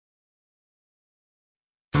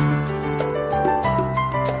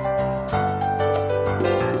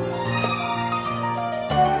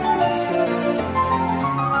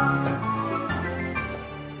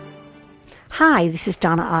Hi, this is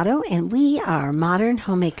Donna Otto, and we are Modern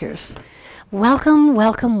Homemakers. Welcome,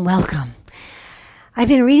 welcome, welcome. I've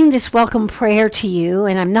been reading this welcome prayer to you,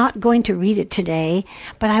 and I'm not going to read it today,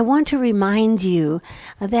 but I want to remind you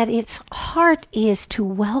that its heart is to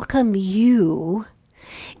welcome you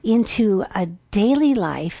into a daily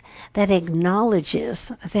life that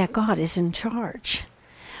acknowledges that God is in charge.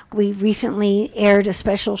 We recently aired a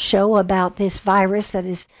special show about this virus that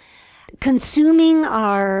is consuming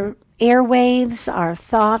our airwaves, our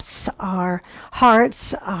thoughts, our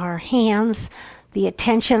hearts, our hands, the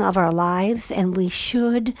attention of our lives, and we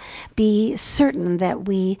should be certain that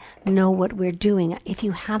we know what we're doing. If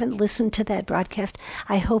you haven't listened to that broadcast,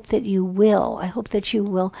 I hope that you will. I hope that you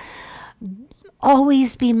will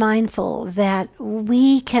always be mindful that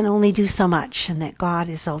we can only do so much and that God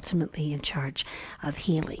is ultimately in charge of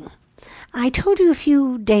healing. I told you a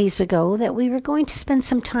few days ago that we were going to spend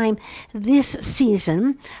some time this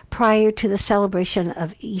season, prior to the celebration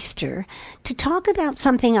of Easter, to talk about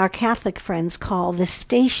something our Catholic friends call the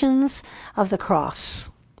Stations of the Cross.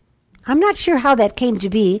 I'm not sure how that came to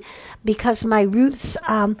be because my roots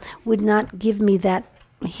would not give me that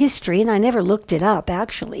history, and I never looked it up,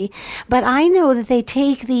 actually. But I know that they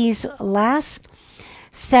take these last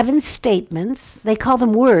 7 statements, they call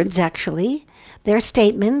them words, actually. They're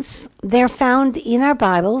statements. They're found in our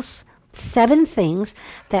Bibles, 7 things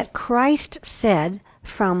that Christ said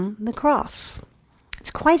from the cross. It's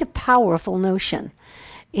quite a powerful notion.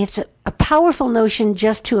 It's a powerful notion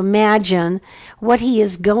just to imagine what he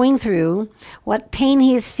is going through, what pain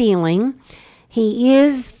he is feeling. He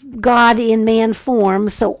is God in man form,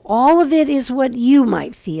 so all of it is what you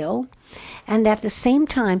might feel. And at the same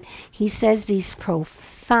time, he says these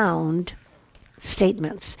profound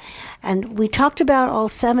statements. And we talked about all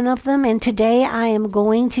 7 of them, and today I am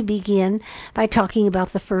going to begin by talking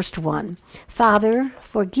about the first one. Father,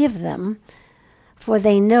 forgive them, for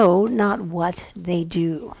they know not what they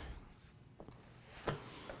do.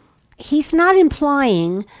 He's not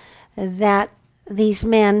implying that these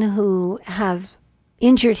men who have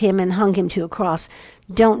injured him and hung him to a cross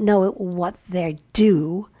don't know what they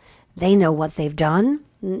do. They know what they've done.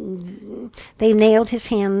 They nailed his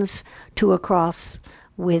hands to a cross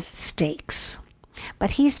with stakes.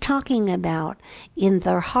 But he's talking about in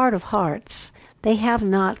their heart of hearts, they have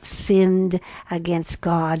not sinned against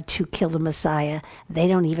God to kill the Messiah. They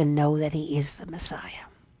don't even know that he is the Messiah.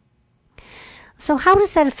 So how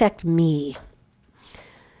does that affect me?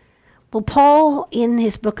 Well, Paul, in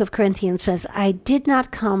his book of Corinthians, says, I did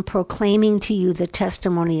not come proclaiming to you the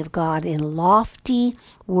testimony of God in lofty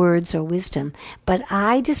words or wisdom, but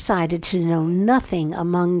I decided to know nothing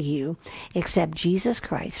among you except Jesus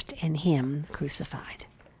Christ and him crucified.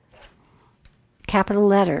 Capital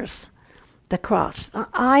letters, the cross.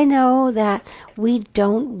 I know that we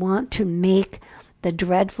don't want to make the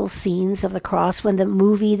dreadful scenes of the cross. When the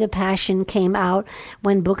movie The Passion came out,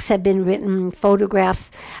 when books had been written,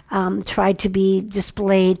 photographs tried to be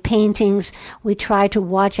displayed, paintings, we try to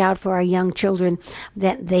watch out for our young children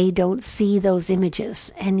that they don't see those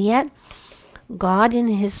images. And yet, God in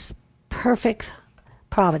his perfect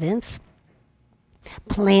providence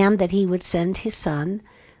planned that he would send his son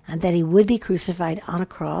and that he would be crucified on a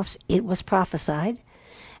cross. It was prophesied.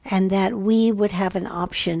 And that we would have an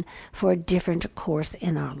option for a different course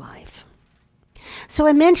in our life. So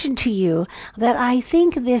I mentioned to you that I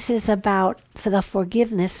think this is about the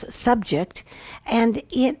forgiveness subject, and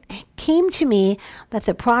it came to me that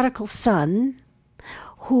the prodigal son,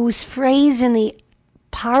 whose phrase in the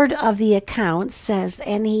part of the account says,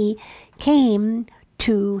 and he came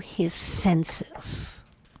to his senses.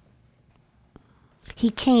 He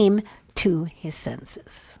came to his senses.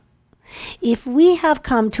 If we have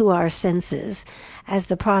come to our senses, as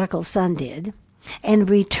the prodigal son did, and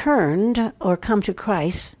returned or come to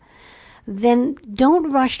Christ, then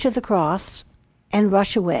don't rush to the cross and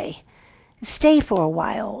rush away. Stay for a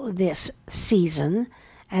while this season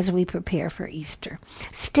as we prepare for Easter.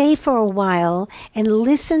 Stay for a while and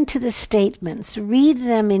listen to the statements. Read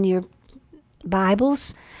them in your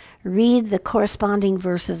Bibles. Read the corresponding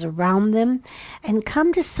verses around them and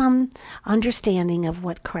come to some understanding of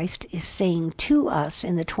what Christ is saying to us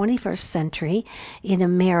in the 21st century in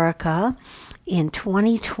America in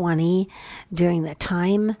 2020 during the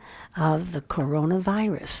time of the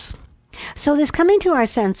coronavirus. So this coming to our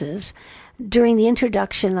senses during the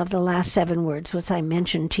introduction of the last 7 words, which I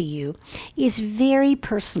mentioned to you, is very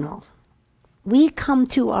personal. We come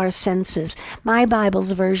to our senses. My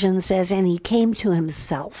Bible's version says, and he came to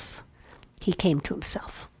himself. He came to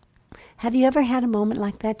himself. Have you ever had a moment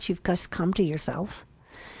like that? You've just come to yourself?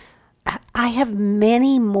 I have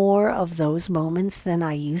many more of those moments than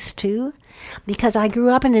I used to because I grew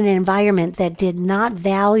up in an environment that did not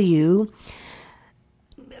value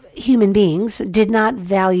human beings, did not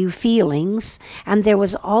value feelings, and there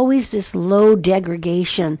was always this low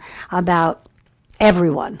degradation about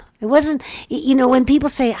everyone. It wasn't, when people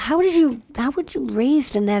say, how were you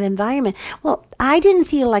raised in that environment? Well, I didn't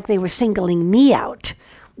feel like they were singling me out.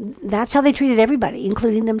 That's how they treated everybody,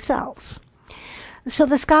 including themselves. So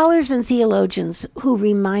the scholars and theologians who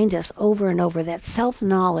remind us over and over that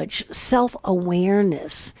self-knowledge,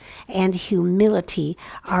 self-awareness, and humility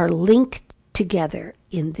are linked together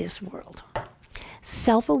in this world.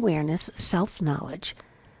 Self-awareness, self-knowledge,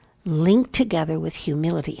 linked together with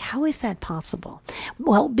humility. How is that possible?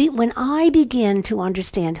 Well, when I begin to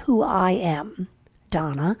understand who I am,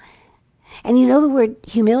 Donna, and the word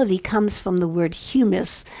humility comes from the word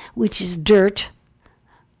humus, which is dirt,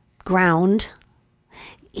 ground.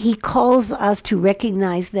 He calls us to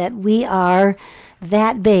recognize that we are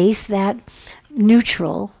that base, that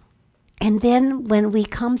neutral. And then when we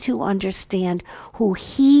come to understand who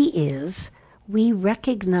he is, we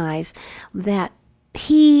recognize that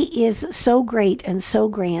he is so great and so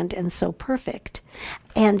grand and so perfect.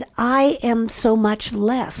 And I am so much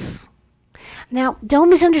less. Now, don't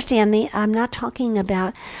misunderstand me. I'm not talking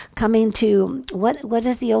about coming to, what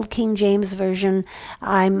is the old King James Version?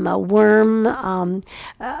 I'm a worm,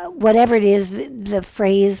 whatever it is, the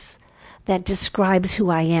phrase that describes who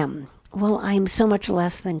I am. Well, I'm so much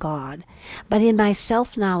less than God. But in my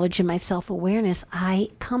self-knowledge and my self-awareness, I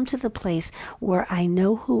come to the place where I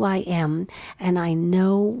know who I am and I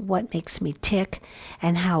know what makes me tick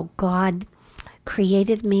and how God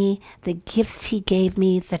created me, the gifts he gave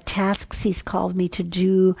me, the tasks he's called me to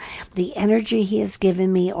do, the energy he has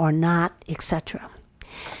given me or not, etc.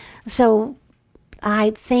 So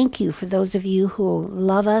I thank you for those of you who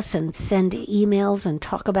love us and send emails and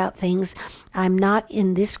talk about things. I'm not,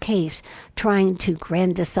 in this case, trying to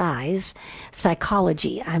grandisize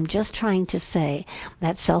psychology. I'm just trying to say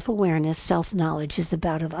that self-awareness, self-knowledge is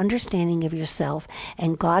about an understanding of yourself,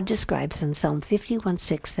 and God describes in Psalm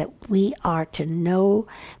 51:6 that we are to know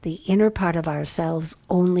the inner part of ourselves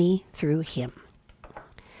only through him.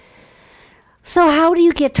 So how do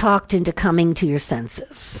you get talked into coming to your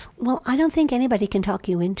senses? Well, I don't think anybody can talk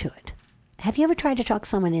you into it. Have you ever tried to talk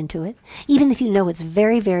someone into it? Even if you know it's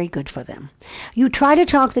very, very good for them. You try to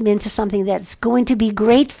talk them into something that's going to be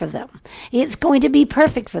great for them. It's going to be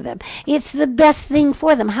perfect for them. It's the best thing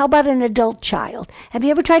for them. How about an adult child? Have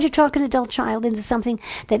you ever tried to talk an adult child into something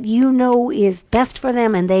that you know is best for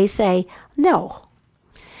them and they say no?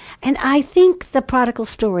 And I think the prodigal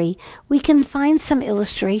story, we can find some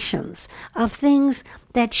illustrations of things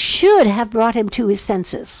that should have brought him to his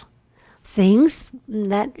senses. Things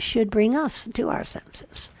that should bring us to our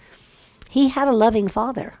senses. He had a loving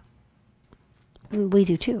father. We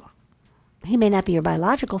do too. He may not be your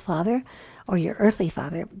biological father or your earthly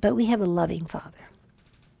father, but we have a loving father.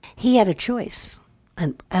 He had a choice,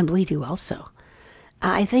 and we do also.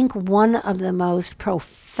 I think one of the most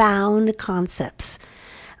profound concepts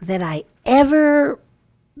that I ever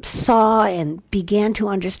saw and began to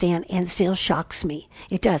understand, and still shocks me.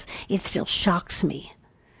 It does. It still shocks me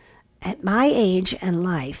at my age and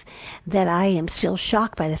life, that I am still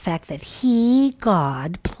shocked by the fact that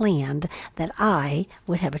God, planned that I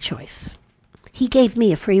would have a choice. He gave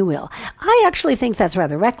me a free will. I actually think that's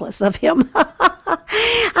rather reckless of him.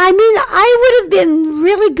 I mean, I would have been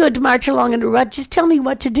really good to march along in a rut, just tell me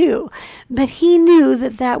what to do. But he knew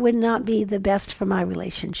that that would not be the best for my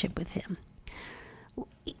relationship with him.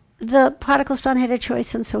 The prodigal son had a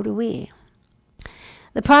choice, and so do we.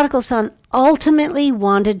 The prodigal son ultimately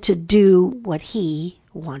wanted to do what he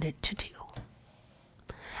wanted to do.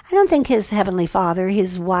 I don't think his heavenly father,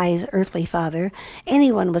 his wise earthly father,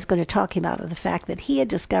 anyone was going to talk him out of the fact that he had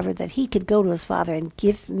discovered that he could go to his father and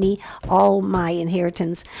give me all my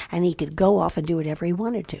inheritance, and he could go off and do whatever he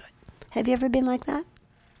wanted to it. Have you ever been like that?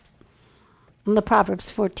 In the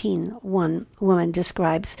Proverbs 14:1 woman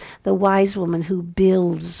describes the wise woman who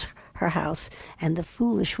builds her house and the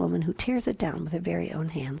foolish woman who tears it down with her very own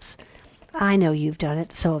hands. I know you've done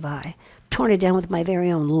it, so have I. Torn it down with my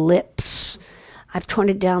very own lips. I've torn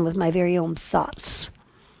it down with my very own thoughts.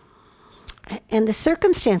 And the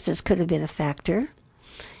circumstances could have been a factor.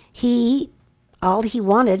 All he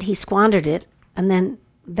wanted, he squandered it. And then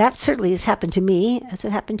that certainly has happened to me. Has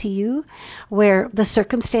it happened to you? Where the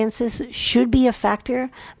circumstances should be a factor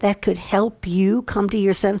that could help you come to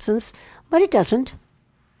your senses, but it doesn't.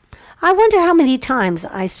 I wonder how many times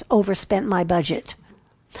I overspent my budget.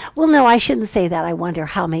 Well, no, I shouldn't say that. I wonder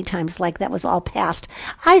how many times, like that was all past.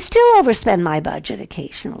 I still overspend my budget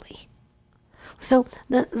occasionally. So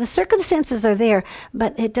the circumstances are there,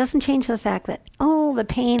 but it doesn't change the fact that, oh, the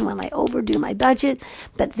pain when I overdo my budget,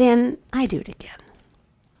 but then I do it again.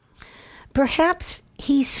 Perhaps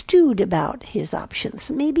he stewed about his options.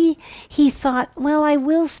 Maybe he thought, well, I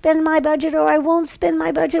will spend my budget or I won't spend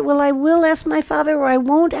my budget. Well, I will ask my father or I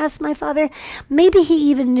won't ask my father. Maybe he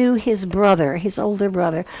even knew his brother, his older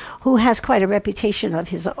brother, who has quite a reputation of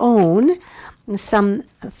his own. Some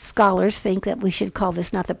scholars think that we should call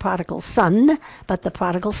this not the prodigal son, but the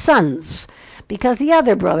prodigal sons, because the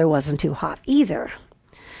other brother wasn't too hot either.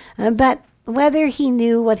 But whether he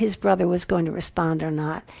knew what his brother was going to respond or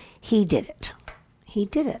not, he did it. He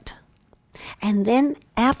did it. And then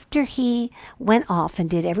after he went off and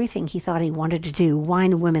did everything he thought he wanted to do,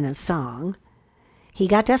 wine, women, and song, he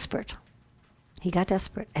got desperate. He got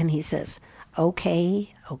desperate. And he says,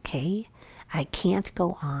 okay, I can't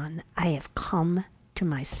go on. I have come to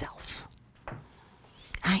myself.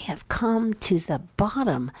 I have come to the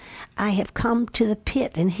bottom. I have come to the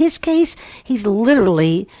pit. In his case, he's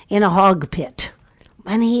literally in a hog pit.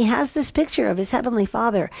 And he has this picture of his heavenly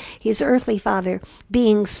father, his earthly father,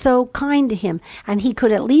 being so kind to him. And he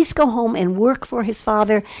could at least go home and work for his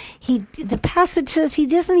father. The passage says he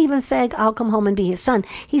doesn't even say, I'll come home and be his son.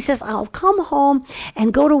 He says, I'll come home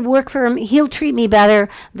and go to work for him. He'll treat me better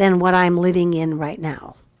than what I'm living in right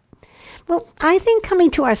now. Well, I think coming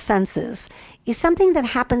to our senses is something that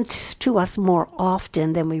happens to us more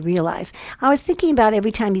often than we realize. I was thinking about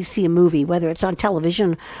every time you see a movie, whether it's on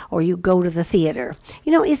television or you go to the theater.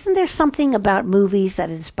 Isn't there something about movies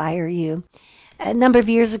that inspire you? A number of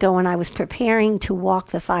years ago when I was preparing to walk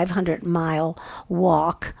the 500-mile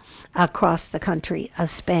walk across the country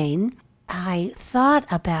of Spain, I thought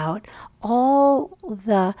about all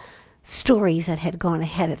the stories that had gone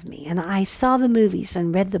ahead of me. And I saw the movies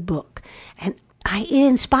and read the book. And it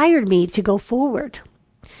inspired me to go forward.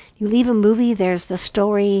 You leave a movie, there's the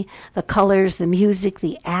story, the colors, the music,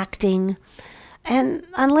 the acting. And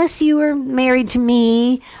unless you are married to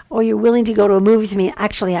me or you're willing to go to a movie with me,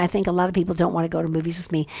 actually, I think a lot of people don't want to go to movies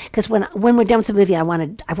with me because when we're done with the movie, I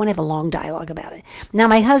want to have a long dialogue about it. Now,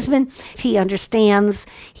 my husband, he understands.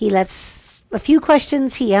 He lets a few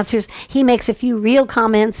questions, he answers, he makes a few real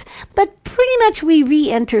comments, but pretty much we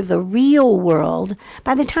re-enter the real world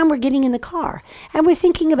by the time we're getting in the car. And we're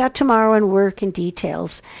thinking about tomorrow and work and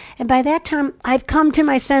details. And by that time, I've come to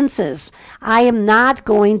my senses. I am not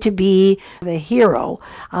going to be the hero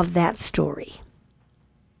of that story.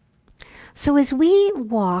 So as we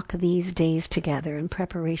walk these days together in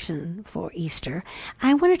preparation for Easter,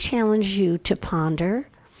 I want to challenge you to ponder.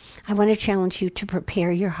 I want to challenge you to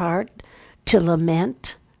prepare your heart, to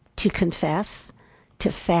lament, to confess,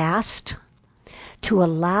 to fast, to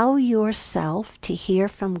allow yourself to hear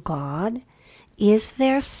from God. Is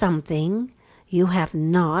there something you have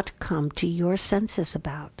not come to your senses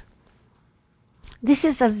about? This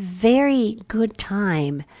is a very good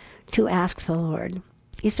time to ask the Lord,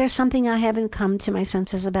 is there something I haven't come to my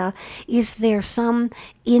senses about? Is there some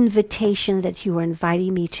invitation that you are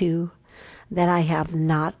inviting me to that I have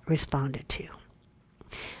not responded to?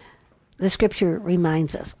 The scripture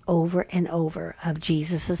reminds us over and over of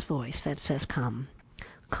Jesus' voice that says, come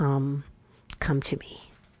to me.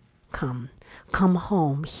 Come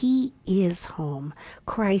home. He is home.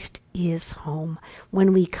 Christ is home.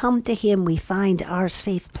 When we come to him, we find our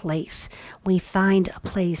safe place. We find a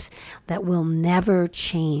place that will never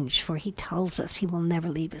change, for he tells us he will never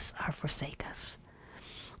leave us or forsake us.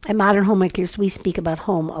 At Modern Homemakers, we speak about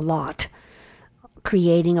home a lot.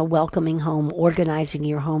 Creating a welcoming home, organizing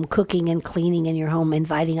your home, cooking and cleaning in your home,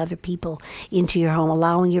 inviting other people into your home,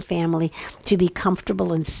 allowing your family to be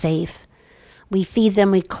comfortable and safe. We feed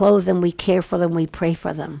them, we clothe them, we care for them, we pray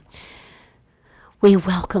for them. We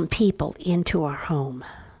welcome people into our home.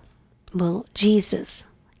 Well, Jesus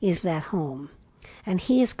is that home. And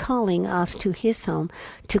he is calling us to his home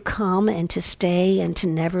to come and to stay and to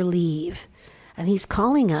never leave. And he's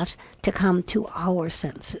calling us to come to our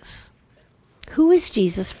senses. Who is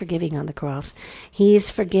Jesus forgiving on the cross? He is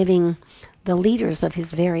forgiving the leaders of his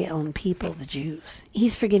very own people, the Jews.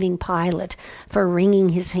 He's forgiving Pilate for wringing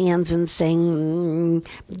his hands and saying,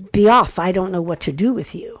 be off, I don't know what to do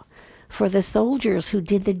with you. For the soldiers who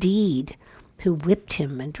did the deed, who whipped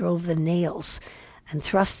him and drove the nails and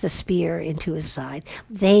thrust the spear into his side,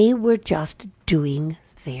 they were just doing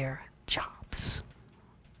their jobs.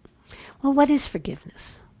 Well, what is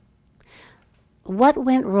forgiveness? What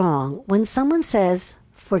went wrong? When someone says,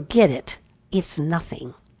 forget it, it's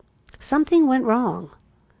nothing. Something went wrong.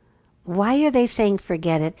 Why are they saying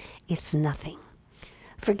forget it? It's nothing.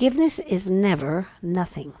 Forgiveness is never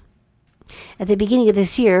nothing. At the beginning of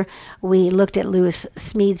this year, we looked at Lewis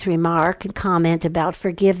Smead's remark and comment about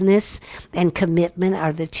forgiveness and commitment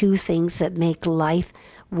are the two things that make life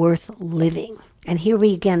worth living. And here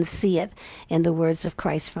we again see it in the words of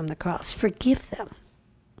Christ from the cross. Forgive them.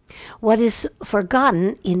 What is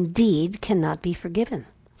forgotten indeed cannot be forgiven.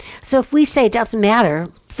 So if we say it doesn't matter,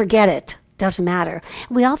 forget it. Doesn't matter.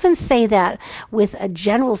 We often say that with a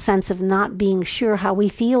general sense of not being sure how we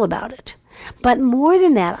feel about it. But more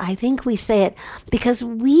than that, I think we say it because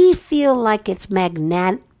we feel like it's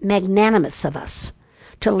magnanimous of us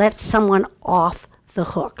to let someone off the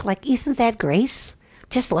hook. Like, isn't that grace?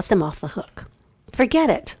 Just let them off the hook. Forget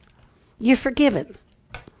it. You're forgiven.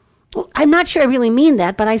 Well, I'm not sure I really mean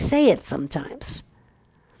that, but I say it sometimes.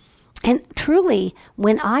 And truly,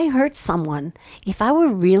 when I hurt someone, if I were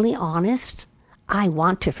really honest, I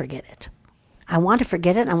want to forget it. I want to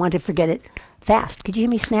forget it. I want to forget it fast. Could you hear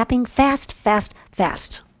me snapping? Fast, fast,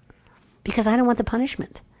 fast. Because I don't want the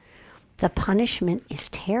punishment. The punishment is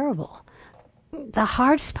terrible. The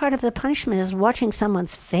hardest part of the punishment is watching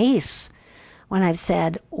someone's face when I've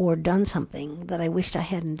said or done something that I wished I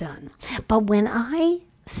hadn't done. But when I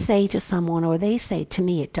say to someone or they say to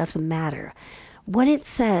me, it doesn't matter, what it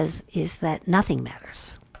says is that nothing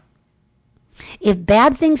matters. If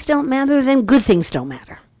bad things don't matter, then good things don't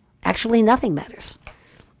matter. Actually, nothing matters.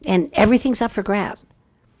 And everything's up for grab.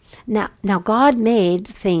 Now God made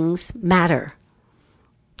things matter.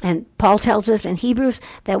 And Paul tells us in Hebrews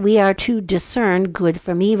that we are to discern good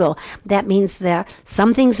from evil. That means that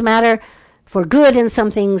some things matter for good and some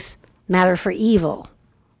things matter for evil.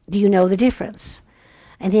 Do you know the difference?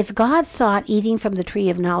 And if God thought eating from the tree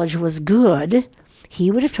of knowledge was good,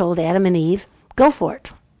 he would have told Adam and Eve, go for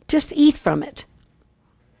it. Just eat from it.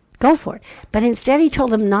 Go for it. But instead he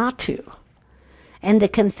told them not to. And the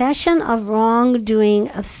confession of wrongdoing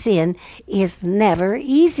of sin is never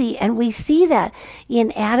easy. And we see that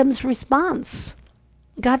in Adam's response.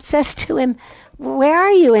 God says to him, where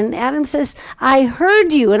are you? And Adam says, I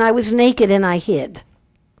heard you and I was naked and I hid.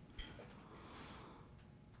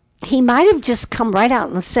 He might have just come right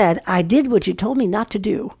out and said, I did what you told me not to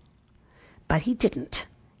do. But he didn't.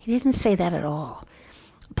 He didn't say that at all.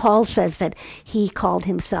 Paul says that he called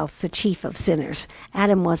himself the chief of sinners.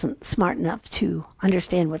 Adam wasn't smart enough to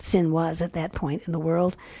understand what sin was at that point in the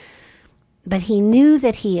world. But he knew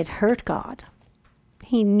that he had hurt God.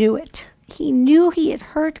 He knew it. He knew he had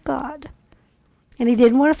hurt God. And he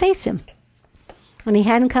didn't want to face him. And he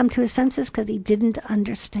hadn't come to his senses because he didn't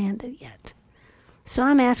understand it yet. So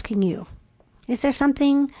I'm asking you, is there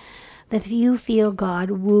something that you feel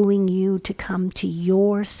God wooing you to come to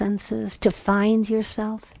your senses, to find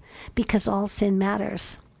yourself? Because all sin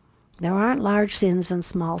matters. There aren't large sins and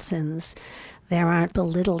small sins. There aren't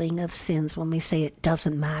belittling of sins when we say it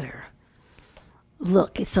doesn't matter.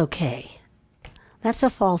 Look, it's okay. That's a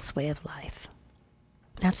false way of life.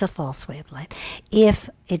 That's a false way of life. If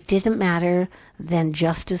it didn't matter, then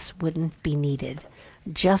justice wouldn't be needed.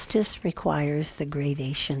 Justice requires the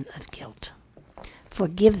gradation of guilt.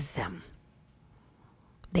 Forgive them.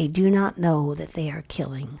 They do not know that they are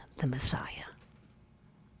killing the Messiah.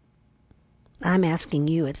 I'm asking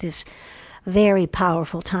you at this very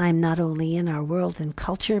powerful time, not only in our world and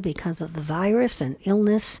culture because of the virus and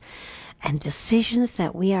illness and decisions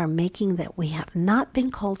that we are making that we have not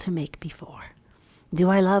been called to make before. Do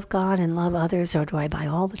I love God and love others, or do I buy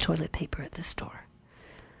all the toilet paper at the store?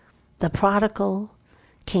 The prodigal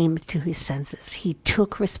came to his senses. He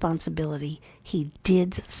took responsibility. He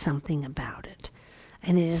did something about it.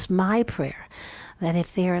 And it is my prayer that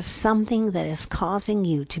if there is something that is causing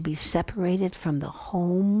you to be separated from the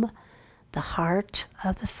home, the heart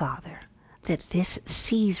of the Father, that this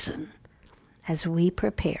season, as we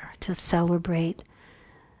prepare to celebrate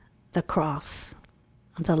the cross,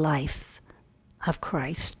 the life of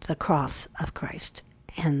Christ, the cross of Christ,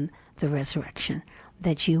 and the resurrection,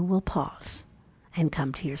 that you will pause and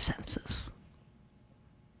come to your senses.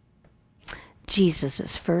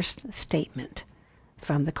 Jesus' first statement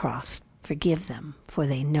from the cross, forgive them, for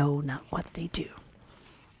they know not what they do.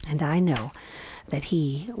 And I know that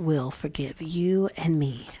he will forgive you and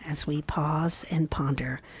me as we pause and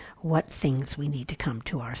ponder what things we need to come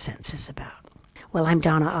to our senses about. Well, I'm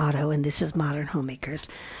Donna Otto, and this is Modern Homemakers,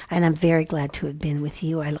 and I'm very glad to have been with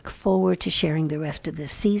you. I look forward to sharing the rest of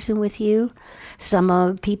this season with you.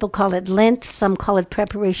 Some people call it Lent, some call it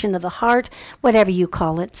preparation of the heart, whatever you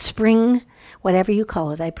call it, spring, whatever you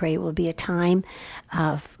call it. I pray it will be a time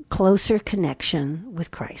of closer connection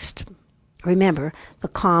with Christ. Remember, the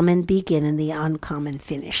common begin and the uncommon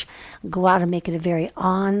finish. Go out and make it a very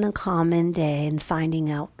uncommon day in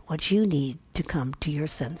finding out what you need to come to your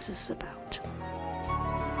senses about.